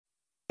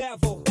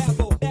Of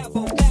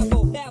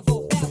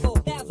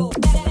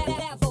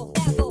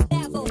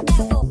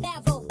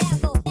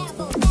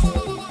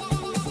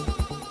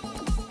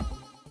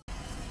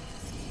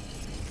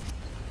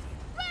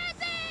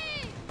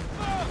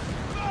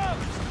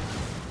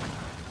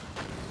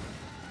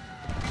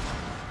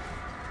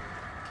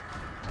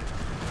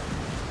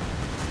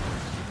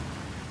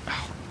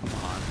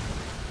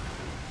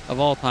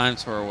all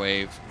times for a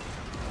wave.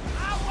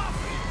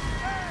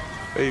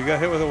 Hey, you got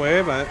hit with a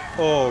wave?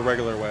 Oh,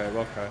 regular wave.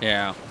 Okay.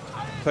 Yeah.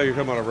 I thought you were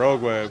talking about a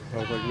rogue wave. I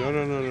was like, no,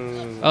 no, no, no,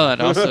 no, no. Oh,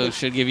 that also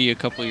should give you a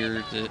couple of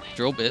your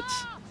drill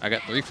bits. I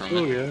got 3 from it.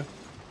 Oh, yeah.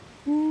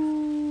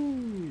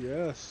 Ooh,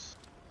 yes.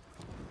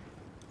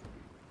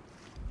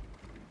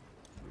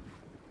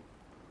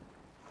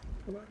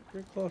 Come on,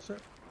 get closer.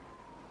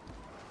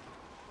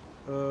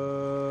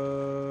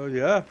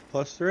 Yeah,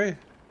 +3.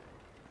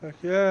 Heck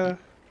yeah.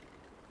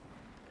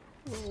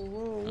 Whoa,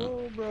 whoa,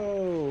 whoa,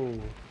 bro.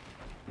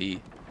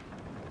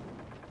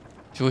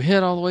 Should we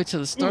head all the way to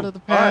the start of the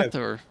path,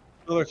 5. or?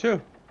 Another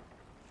 2.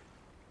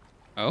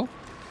 Oh?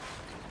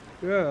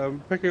 Yeah, I'm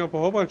picking up a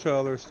whole bunch of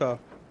other stuff.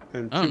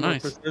 And 2 more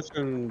nice.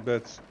 precision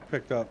bits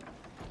picked up.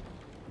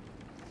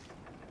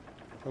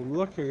 I'm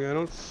looking, I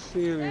don't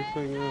see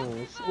anything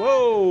else.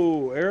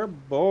 Whoa!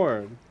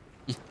 Airborne.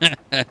 Yeah,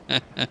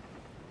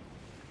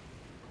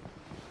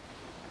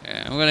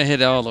 I'm gonna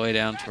head all the way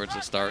down towards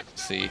the start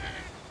to see.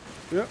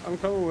 Yeah, I'm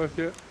coming with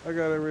you. I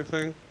got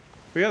everything.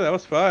 But yeah, that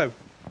was 5.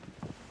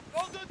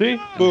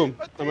 See? Boom.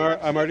 I'm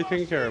already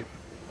taken care of.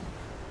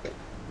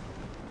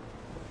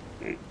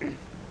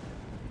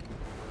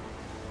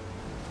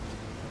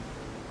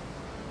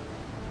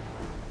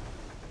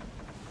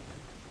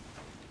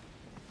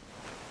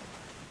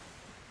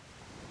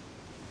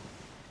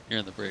 You're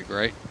in the brig,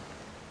 right?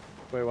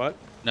 Wait, what?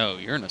 No,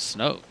 you're in the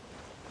snow.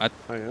 I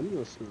am in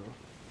the snow.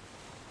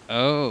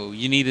 Oh,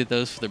 you needed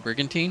those for the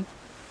brigantine?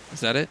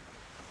 Is that it?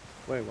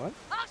 Wait, what?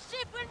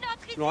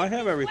 No, I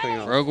have everything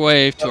else. Rogue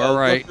wave to our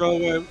right.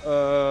 Rogue wave,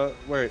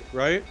 wait,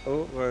 right?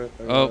 Oh, wait.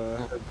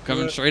 Oh,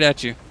 coming straight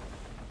at you.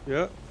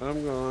 Yeah,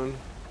 I'm gone.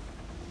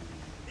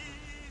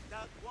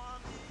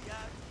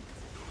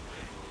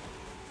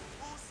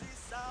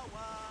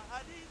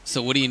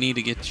 So what do you need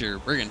to get your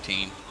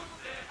brigantine?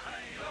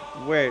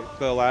 Wait,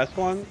 the last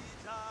one?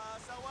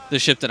 The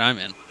ship that I'm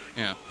in.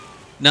 Yeah.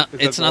 No,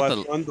 it's not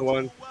the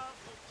one.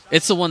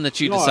 It's the one that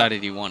you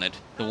decided you wanted.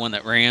 The one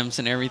that rams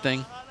and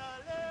everything.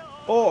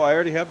 Oh, I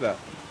already have that.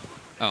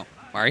 Oh,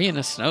 why are you in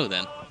the snow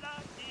then?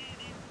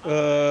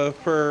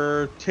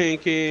 For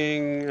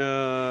tanking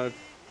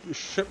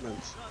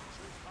shipments.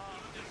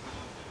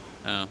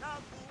 Oh.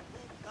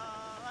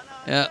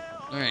 Yeah,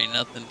 there ain't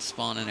nothing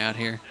spawning out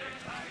here.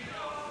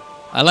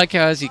 I like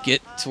how as you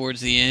get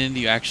towards the end,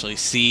 you actually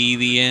see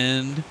the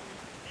end.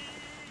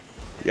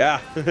 Yeah.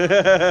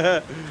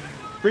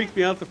 Freaked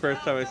me out the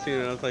first time I seen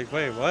it. I was like,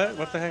 wait, what?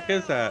 What the heck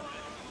is that?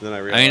 And then I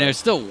realized. I mean, there's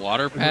still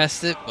water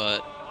past it,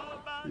 but...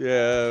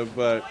 Yeah,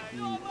 but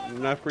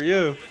not for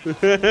you.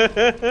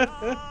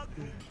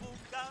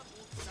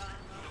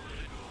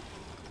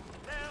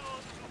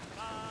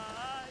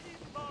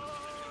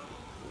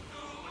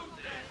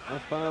 I'll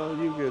follow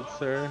you, good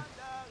sir.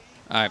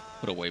 I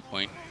put a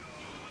waypoint.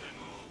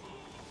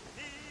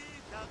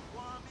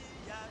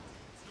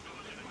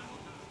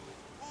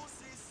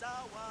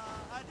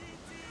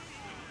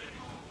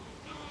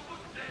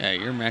 Yeah,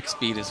 your max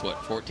speed is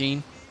what,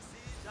 14?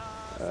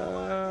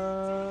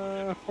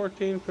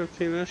 14,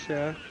 15-ish,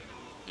 yeah.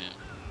 Yeah.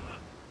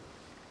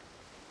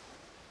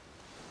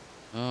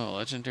 Oh,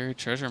 legendary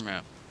treasure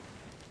map.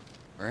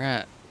 Where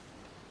at?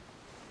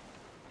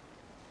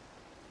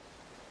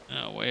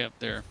 Oh, way up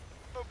there.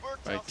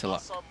 Right till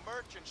some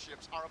merchant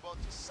ships are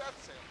about to set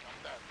sail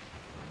from there.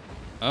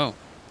 Oh.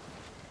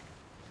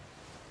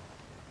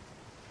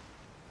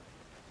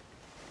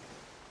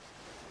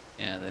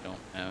 Yeah, they don't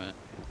have it.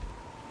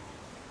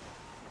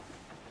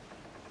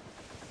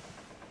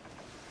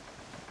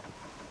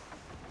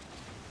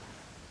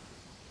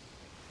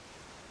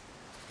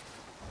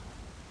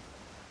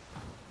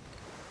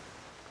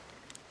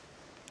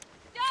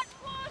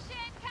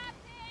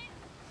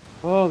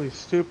 Oh, these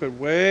stupid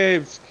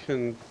waves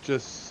can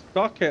just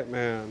suck it,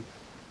 man.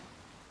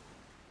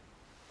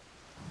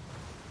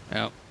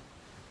 Yep.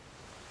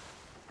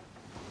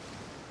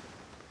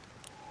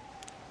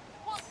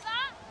 What's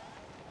that?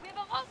 We have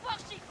a rogue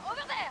warship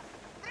over there.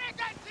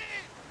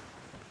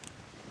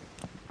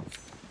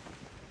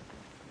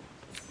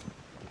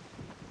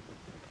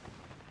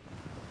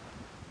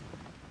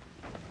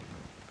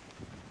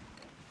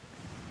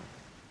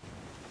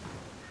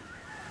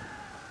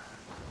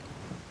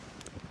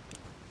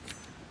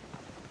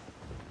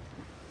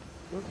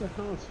 What the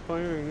hell is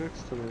firing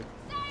next to me?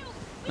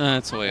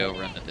 That's way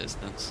over in the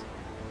distance.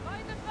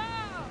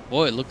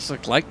 Boy, it looks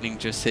like lightning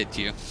just hit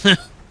you.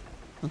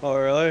 Oh,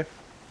 really?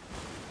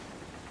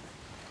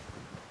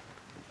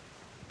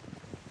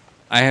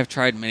 I have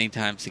tried many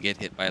times to get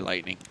hit by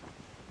lightning.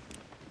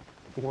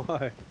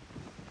 Why?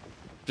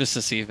 Just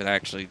to see if it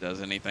actually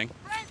does anything.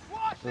 I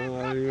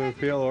didn't even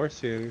feel or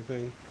see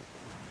anything.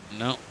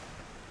 No.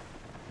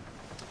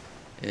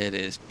 It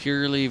is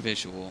purely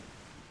visual.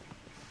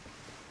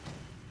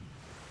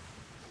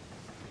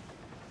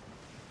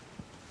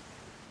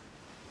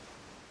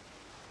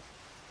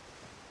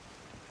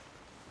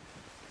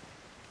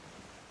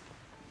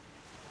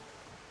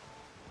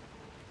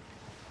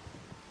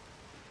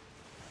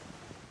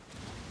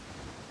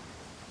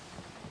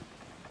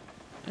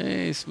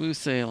 Hey, smooth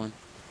sailing.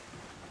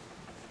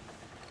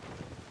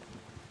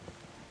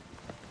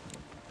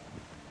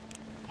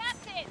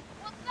 Captain,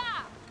 what's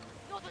that?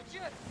 Nom de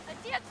Dieu, a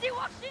TMC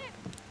warship!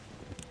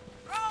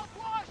 Ground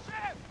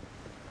warship!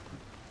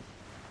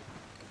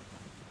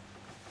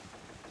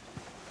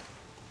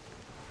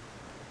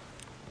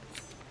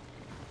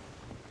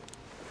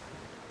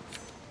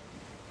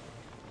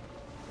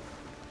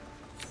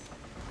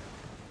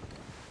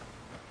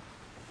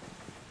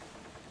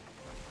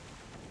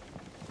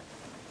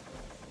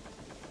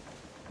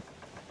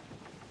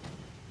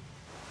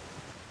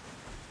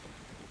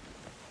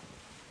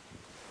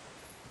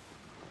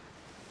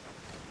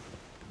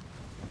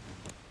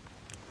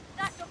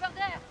 That's over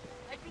there!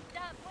 I think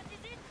that, what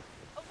is it?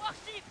 A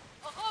warship!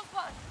 A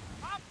robot!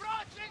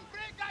 Approaching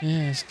brigade!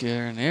 Yeah,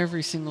 scaring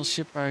every single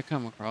ship I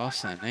come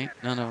across, and ain't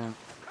none of them.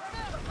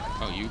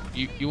 Oh,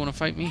 you want to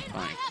fight me?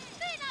 Fine.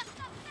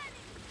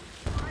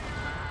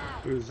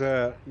 Who's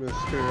that,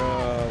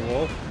 Mr.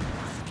 Wolf?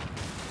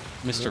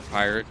 Mr.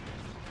 Pirate.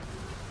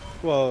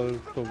 Well,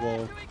 it's the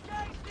Wolf.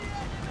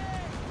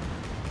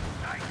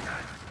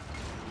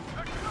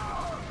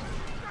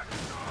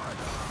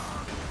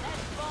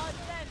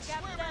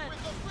 Swimming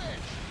with the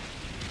fish!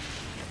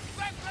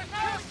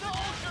 Use the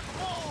ocean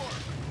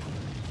forward!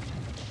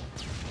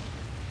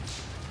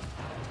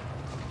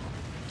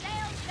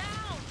 Sail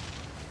down!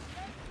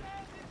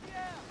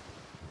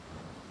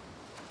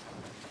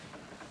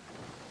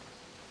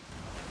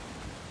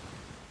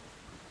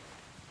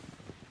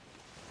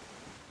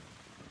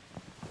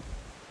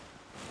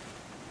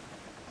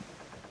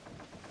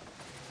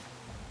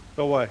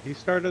 So what? He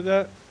started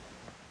that?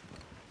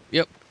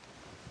 Yep.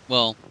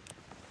 Well,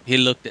 he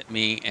looked at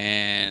me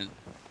and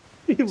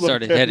He looked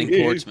started at heading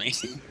me. towards me.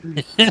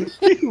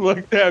 He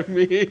looked at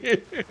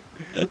me.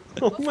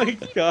 Oh my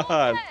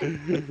god.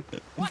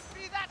 What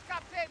be that,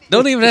 Captain?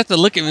 Don't even have to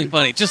look at me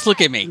funny. Just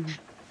look at me.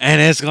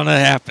 And it's going to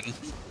happen.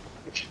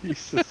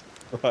 Jesus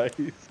Christ.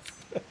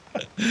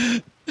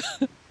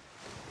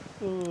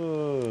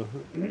 Oh.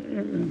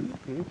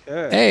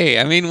 Okay. Hey,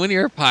 I mean, when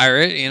you're a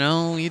pirate, you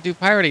know, you do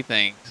piratey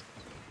things.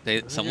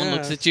 Someone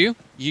looks Yeah. at you,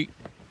 you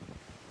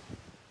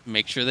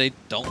make sure they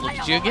don't look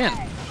at you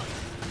again.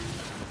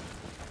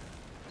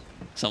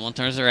 Someone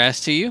turns their ass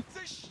to you,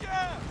 The ship!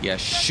 you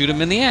shoot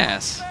them in the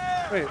ass.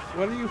 Wait,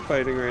 what are you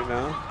fighting right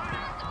now?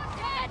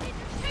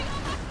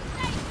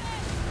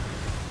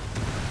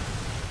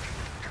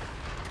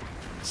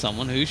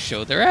 Someone who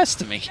showed their ass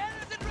to me. See,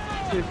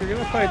 if you're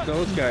gonna fight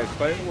those guys,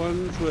 fight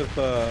ones with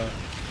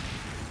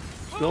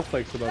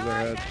snowflakes above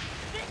their heads.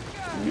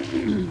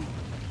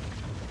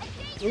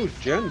 Ooh,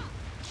 Jen.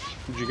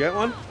 Did you get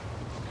one?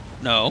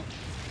 No.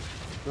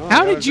 No,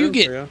 How I got did a you Jen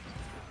get- for ya.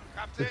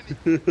 Captain,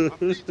 a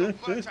fleet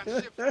of merchant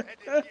ships are headed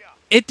here.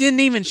 It didn't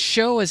even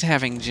show as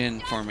having gin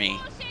for me.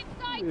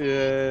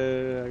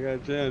 Yeah, I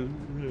got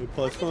Jen.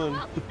 Plus one.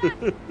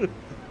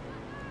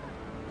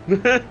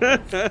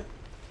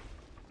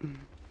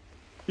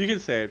 You can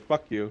say it.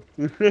 Fuck you.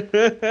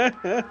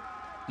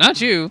 Not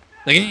you.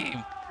 The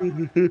game.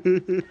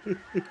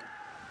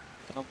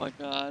 Oh my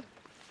god.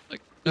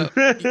 Like, no.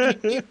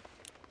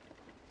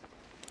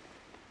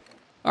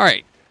 All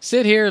right.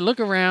 Sit here, look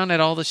around at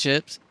all the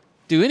ships.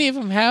 Do any of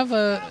them have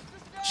a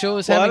show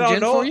as Well, I having don't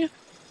gin know. for you?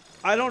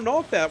 I don't know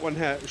if that one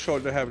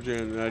showed to have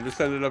Jen. I just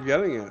ended up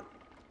getting it.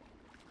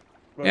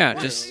 But, Yeah,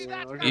 just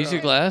look use it your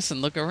up. glass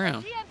and look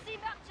around. TMC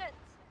merchants!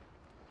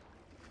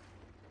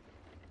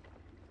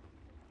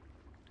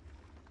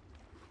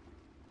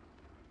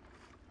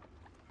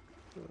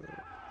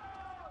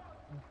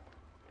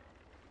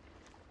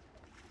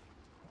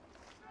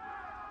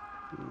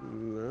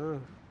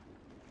 No.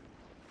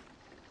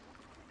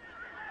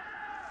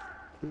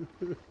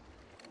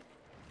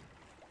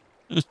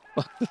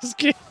 Fuck this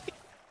game.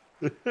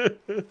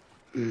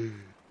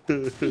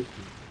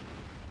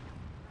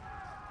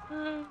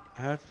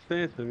 I have to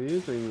say it's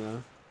amusing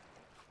though.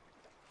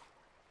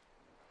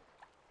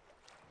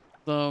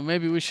 So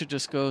maybe we should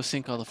just go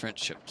sink all the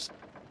French ships.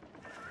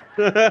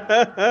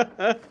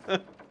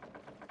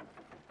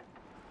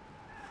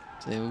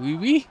 Say oui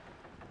oui.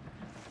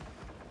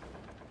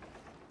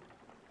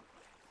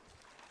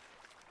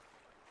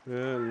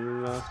 Yeah,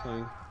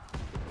 nothing.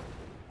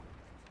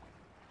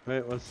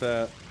 Wait, what's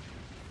that?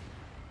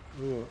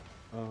 Ooh,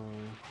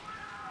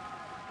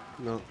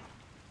 no. Ooh.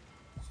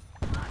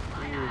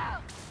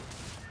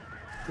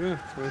 Yeah,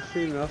 I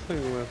see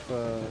nothing with,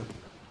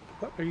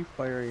 what are you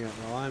firing at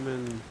while I'm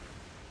in?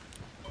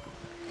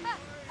 I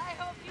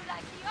hope you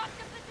like the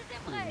octopuses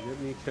embrace! Get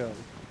me killed.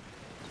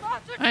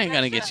 I ain't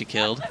gonna get you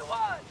killed.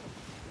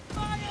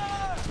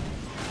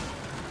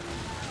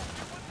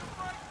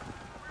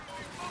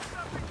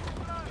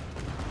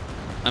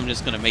 I'm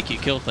just gonna make you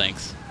kill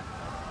things.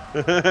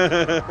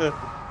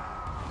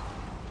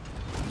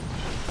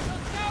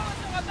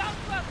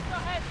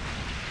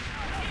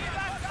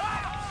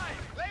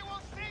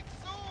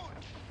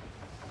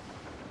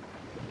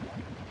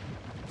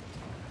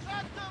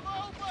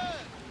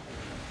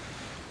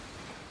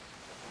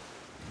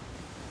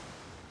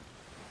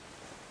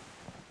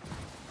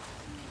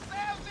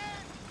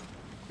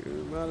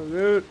 out of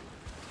loot.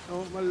 I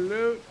want my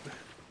loot.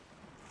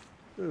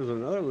 There's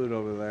another loot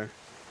over there.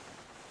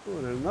 Oh,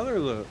 and another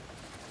loot.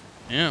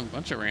 Yeah, a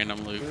bunch of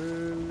random loot.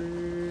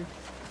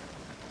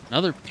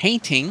 Another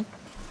painting.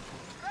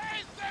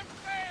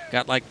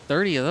 Got like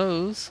 30 of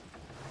those.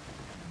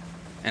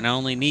 And I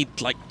only need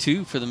like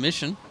 2 for the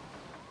mission.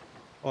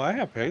 Oh, I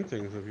have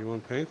paintings if you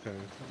want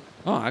paintings.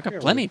 Oh, I got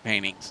plenty of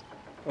paintings.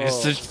 Oh.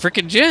 It's the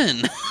freaking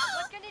gin. What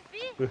can it be?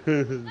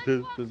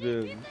 Just the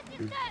gin.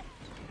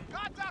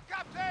 Kata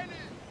kapteni!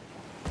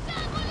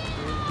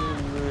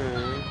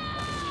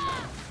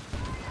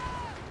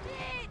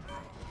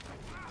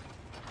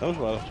 That was a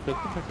lot of shit to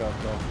pick up,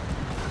 though.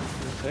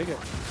 Let's take it.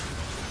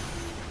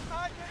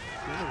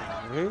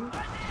 Ring?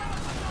 Yeah.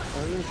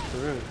 Waiting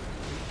for a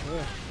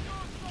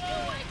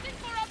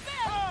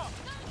bell!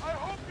 I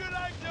hope you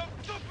like your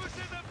octopus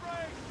in the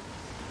brain!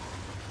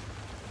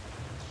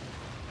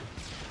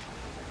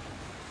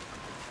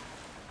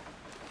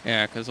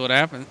 Yeah, because what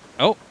happened?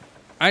 Oh,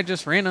 I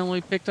just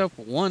randomly picked up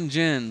 1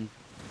 gin.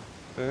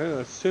 Yeah,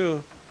 that's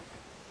 2.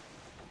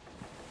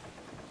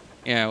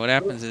 Yeah, what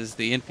happens is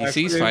the NPCs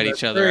Actually, fight that's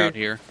each other 3. out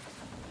here.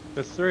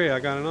 That's 3. I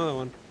got another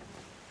one.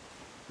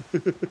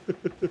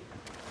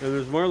 And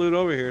there's more loot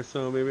over here,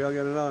 so maybe I'll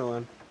get another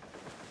one.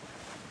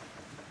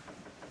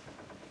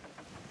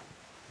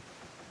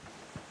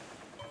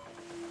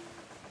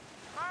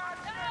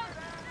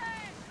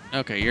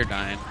 Okay, you're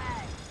dying.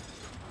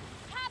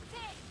 Captain!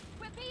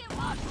 We're being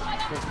watched by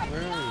our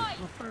Where are you? allies!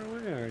 How far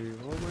away are you?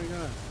 Oh my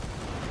god.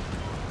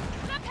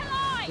 Look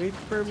alive! Wait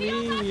for To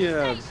your me,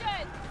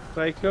 destination!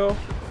 psycho.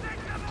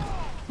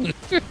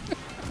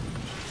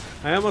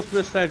 I almost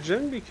missed that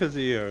gym because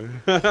of you.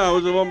 I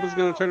was the one who was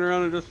going to turn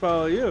around and just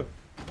follow you.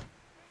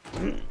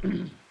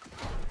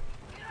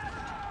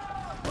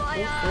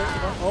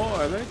 Oh,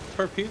 are they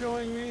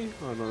torpedoing me?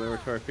 Oh no, they were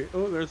torpedoing.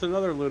 Oh, there's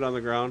another loot on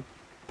the ground.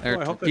 They're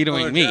I hope that's another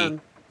torpedoing me.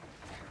 gen.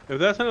 If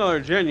that's another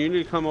gen, you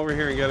need to come over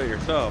here and get it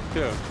yourself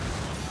too.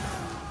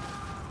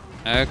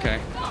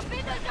 Okay.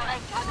 Torpedoes are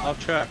incoming! I'll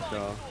check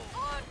though.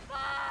 On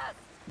fast!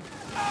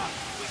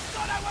 We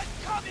thought I was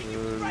coming,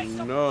 you trace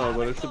of No,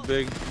 but it's a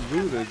big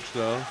lootage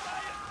though.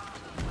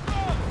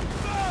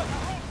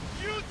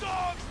 You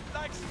dogs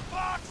like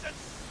sparks and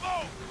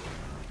smoke!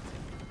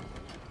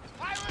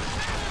 I will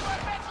tell you what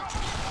Metro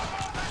people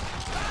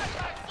know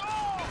that you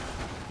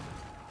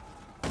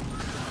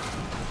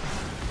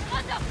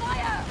Under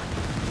fire!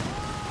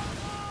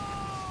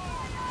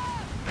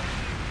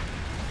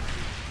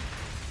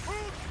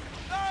 Hook,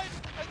 knife,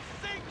 and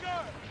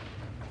sinker!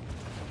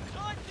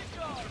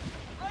 Tactical!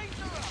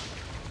 Razor!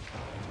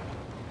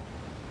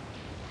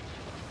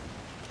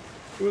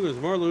 Ooh, there's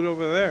more loot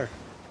over there.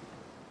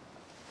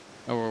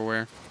 Over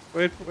where?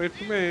 Wait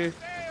for me.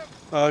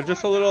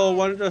 Just a little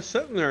one just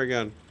sitting there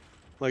again.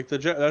 Like the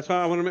jet. That's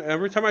why I want to.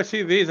 Every time I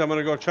see these, I'm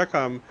gonna go check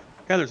on them.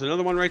 Yeah, there's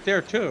another one right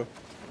there too.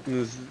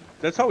 And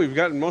that's how we've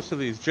gotten most of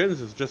these gins,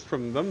 is just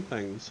from them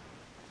things.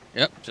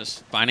 Yep,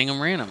 just finding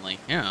them randomly.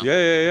 Yeah.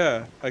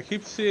 Yeah. I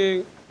keep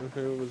seeing.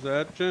 Okay, what was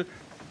that gin?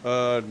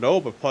 No,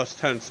 but plus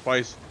 10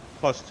 spice,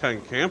 plus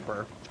 10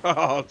 camper.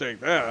 I'll take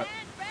that.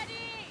 Get ready!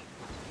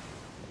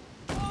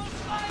 Hold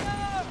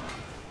fire!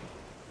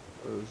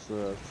 What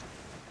is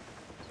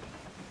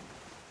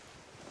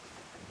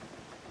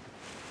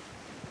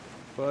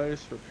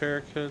spice,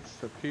 repair kits,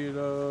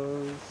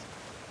 torpedoes.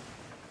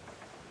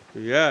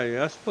 Yeah,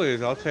 yes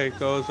please. I'll take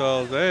those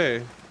all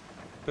day.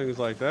 Things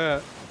like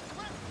that.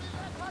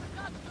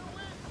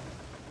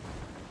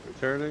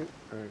 Returning?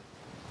 Alright.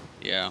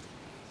 Yeah.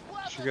 You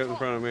should get in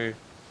front of me.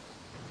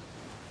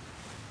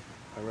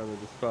 I'd rather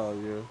just follow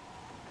you.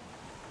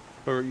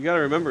 But you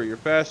gotta remember, you're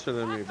faster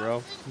than me,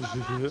 bro.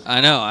 I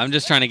know. I'm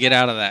just trying to get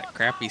out of that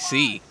crappy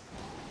sea.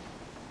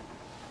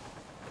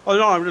 Oh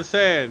no, I'm just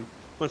saying,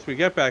 once we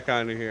get back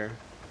onto here.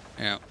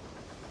 Yeah.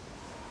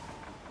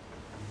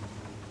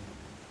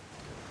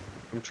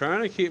 I'm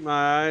trying to keep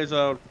my eyes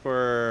out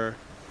for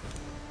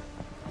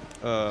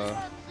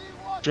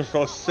just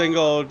a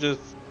single, just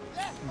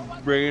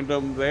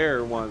random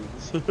there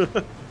ones.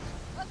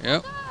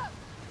 Yep.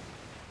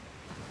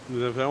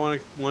 If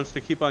that wants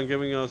to keep on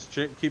giving us,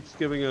 keeps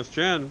giving us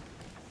gen.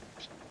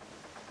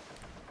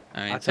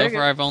 I mean, I'll so take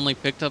far it. I've only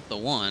picked up the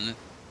 1.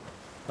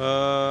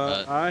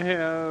 I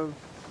have.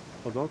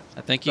 Well, don't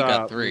I think you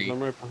stop, got 3.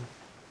 I'm right behind.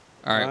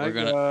 All right, I we're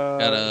gonna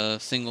got a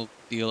single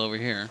deal over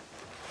here.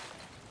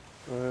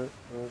 Alright.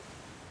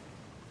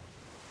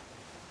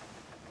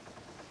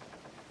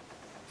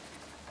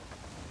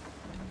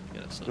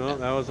 Get us No,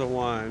 that was a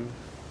wine.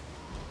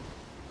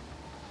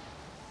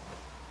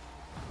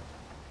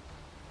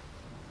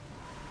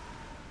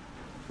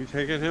 You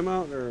taking him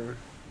out or?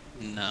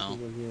 No.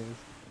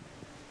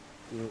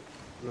 No.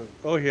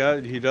 Oh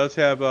yeah, he does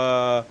have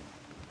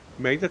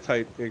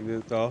magnetite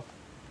ignitant though.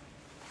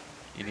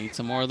 You need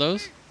some more of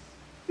those?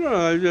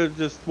 No,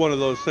 just one of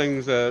those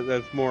things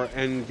that's more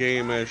end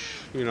game-ish,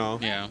 you know.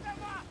 Yeah.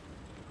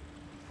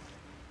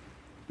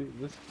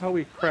 This is how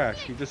we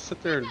crash. You just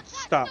sit there and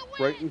stop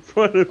right in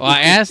front of Well, I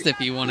me. asked if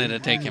you wanted to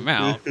take him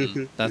out,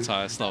 and that's how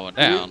I slow it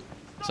down,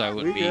 so I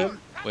wouldn't We be good.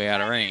 way out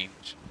of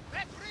range.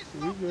 That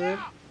You good?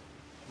 Oh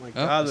my Oh,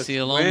 God, I this see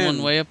a lone wind.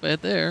 one way up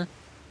at there.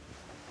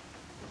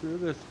 Through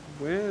this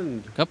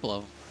wind. A couple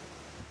of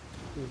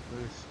them.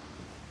 Nice.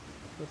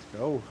 Let's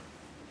go.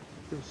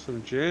 Give us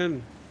some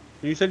gin.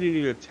 You said you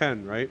needed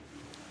 10, right?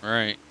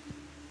 Right.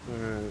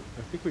 Alright.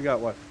 I think we got,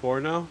 what, 4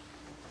 now?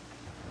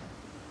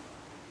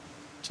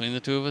 Between the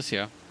two of us,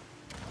 yeah.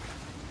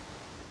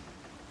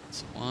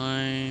 It's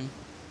wine.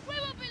 We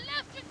will be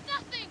left with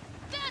nothing.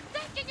 They're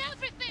taking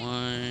everything.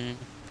 Wine.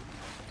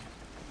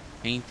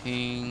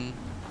 Painting.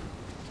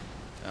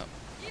 Oh,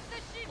 Keep the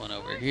ship one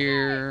over moving.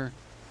 here.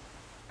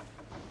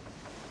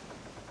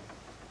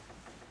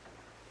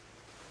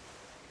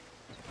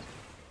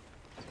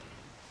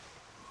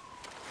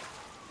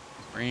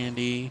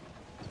 Brandy.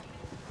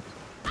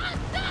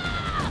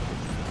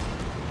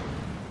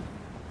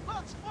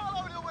 Let's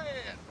follow the wind.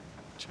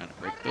 Trying to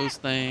break those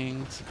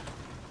things.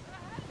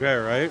 Yeah,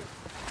 right?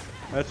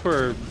 That's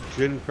where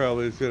gin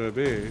probably is gonna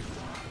be.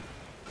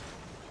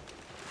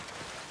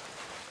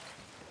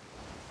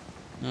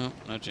 No,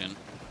 no gin.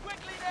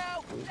 Quickly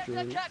now.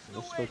 Gin. Catch the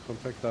I'll still wind. come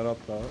pick that up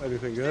though.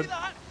 Anything See good?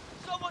 that?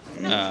 Someone's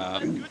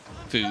snatching good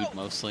for Food themselves.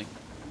 mostly.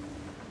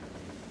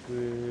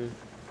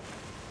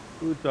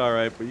 Food's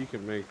alright, but you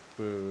can make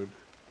food.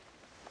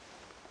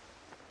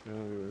 I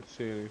don't even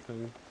see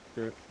anything.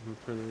 Here, I'm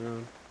turning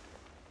around.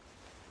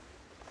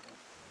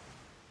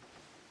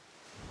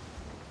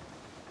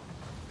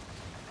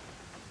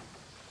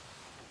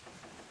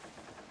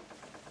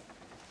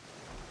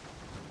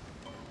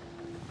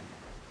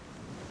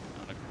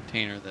 Not a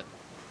container that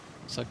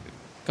looks like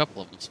a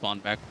couple of them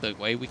spawned back the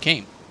way we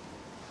came.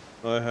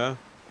 Oh, yeah?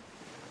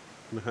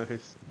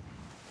 Nice.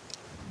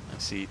 I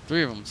see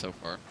 3 of them so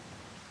far.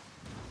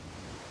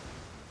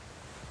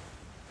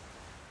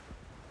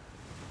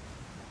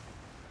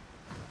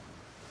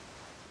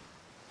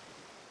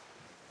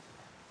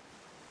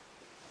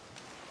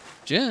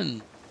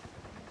 Gin.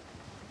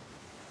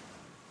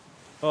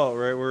 Oh,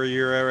 right where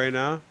you're at right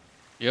now?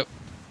 Yep.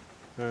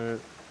 Alright.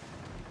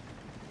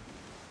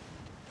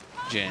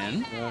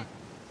 Gin. Yeah.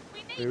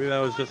 Maybe that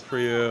was just for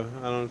you.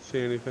 I don't see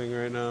anything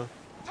right now.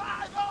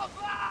 Time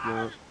of life.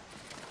 No.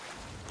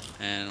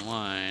 And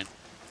wine.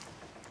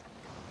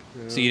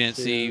 Yeah, So you I didn't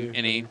don't see any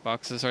anything.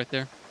 boxes right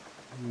there?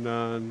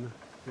 None.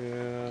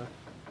 Yeah.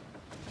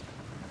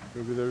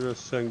 Maybe they're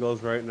just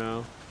singles right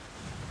now.